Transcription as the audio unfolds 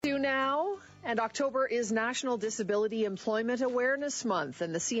2 now, and October is National Disability Employment Awareness Month,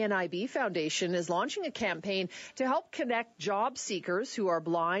 and the CNIB Foundation is launching a campaign to help connect job seekers who are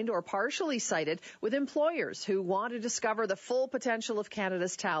blind or partially sighted with employers who want to discover the full potential of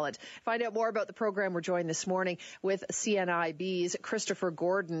Canada's talent. Find out more about the program. We're joined this morning with CNIB's Christopher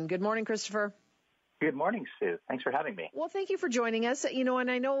Gordon. Good morning, Christopher. Good morning, Sue. Thanks for having me. Well, thank you for joining us.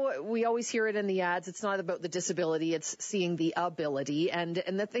 And I know we always hear it in the ads. It's not about the disability. It's seeing the ability. And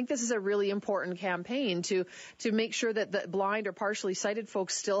I think this is a really important campaign to make sure that the blind or partially sighted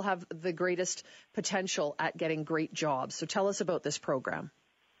folks still have the greatest potential at getting great jobs. So tell us about this program.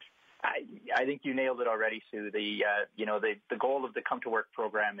 I think you nailed it already, Sue. The goal of the Come to Work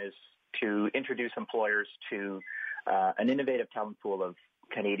program is to introduce employers to an innovative talent pool of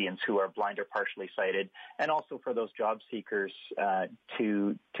Canadians who are blind or partially sighted, and also for those job seekers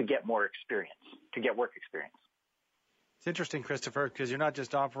to get more experience, to get work experience. It's interesting, Christopher, because you're not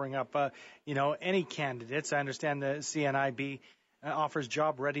just offering up, any candidates. I understand the CNIB offers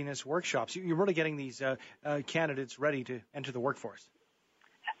job readiness workshops. You're really getting these candidates ready to enter the workforce.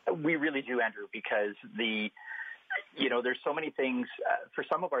 We really do, Andrew, because there's so many things for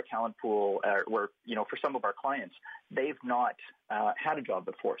some of our talent pool, for some of our clients, they've not had a job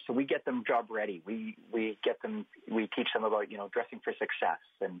before. So we get them job ready. We teach them about, dressing for success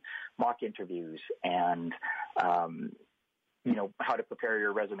and mock interviews and, how to prepare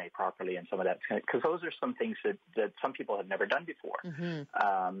your resume properly and some of that, because those are some things that some people have never done before.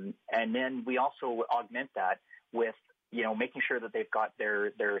 Mm-hmm. And then we also augment that with, making sure that they've got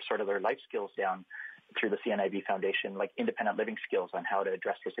their life skills down through the CNIB Foundation, like independent living skills on how to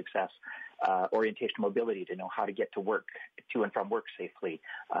dress for success, orientation mobility to know how to get to work, to and from work safely,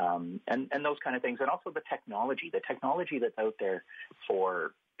 and those kind of things. And also the technology that's out there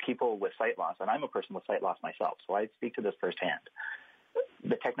for people with sight loss. And I'm a person with sight loss myself, so I speak to this firsthand.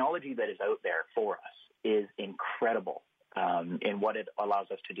 The technology that is out there for us is incredible in what it allows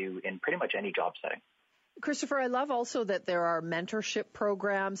us to do in pretty much any job setting. Christopher, I love also that there are mentorship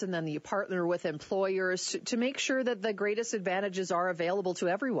programs and then you partner with employers to make sure that the greatest advantages are available to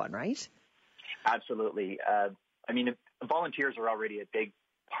everyone, right? Absolutely. Volunteers are already a big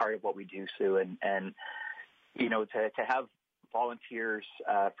part of what we do, Sue, and to have volunteers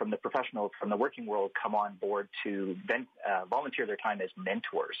from the working world come on board to volunteer their time as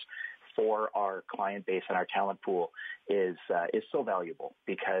mentors for our client base and our talent pool is so valuable,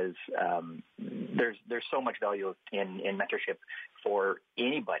 because there's so much value in mentorship for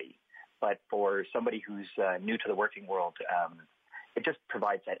anybody, but for somebody who's new to the working world, it just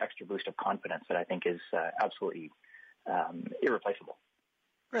provides that extra boost of confidence that I think is absolutely irreplaceable.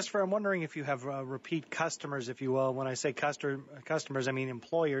 Christopher, I'm wondering if you have repeat customers, if you will. When I say customers, I mean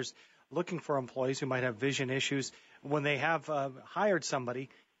employers looking for employees who might have vision issues. When they have hired somebody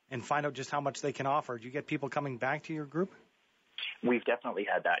and find out just how much they can offer, do you get people coming back to your group? We've definitely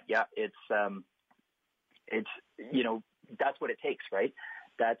had that. Yeah, it's that's what it takes, right?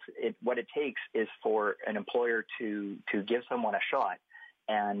 That's it. What it takes is for an employer to give someone a shot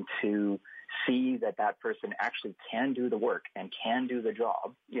and to see that person actually can do the work and can do the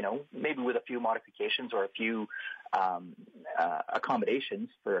job, maybe with a few modifications or a few accommodations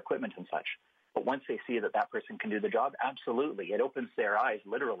for equipment and such. But once they see that person can do the job, absolutely, it opens their eyes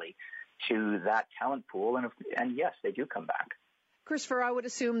literally to that talent pool. And yes, they do come back. Christopher, I would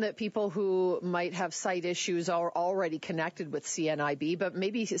assume that people who might have sight issues are already connected with CNIB, but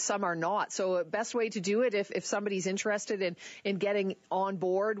maybe some are not. So best way to do it, if somebody's interested in getting on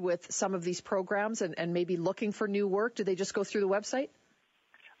board with some of these programs and maybe looking for new work, do they just go through the website?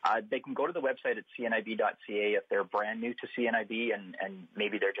 They can go to the website at cnib.ca if they're brand new to CNIB and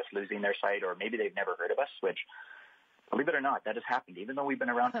maybe they're just losing their sight, or maybe they've never heard of us, which, believe it or not, that has happened, even though we've been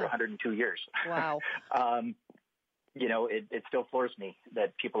around for 102 years. Wow. It still floors me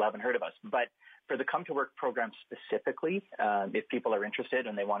that people haven't heard of us. But for the Come to Work program specifically, if people are interested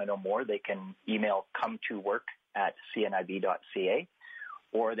and they want to know more, they can email cometowork@cnib.ca,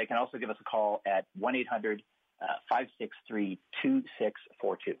 or they can also give us a call at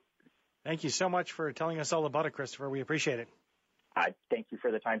 1-800-563-2642. Thank you so much for telling us all about it, Christopher. We appreciate it. Thank you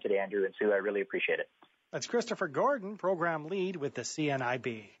for the time today, Andrew and Sue. I really appreciate it. That's Christopher Gordon, program lead with the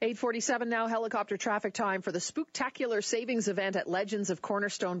CNIB. 8:47 now, helicopter traffic time for the Spooktacular Savings Event at Legends of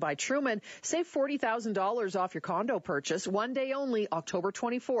Cornerstone by Truman. Save $40,000 off your condo purchase. One day only, October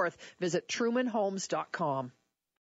 24th. Visit trumanhomes.com.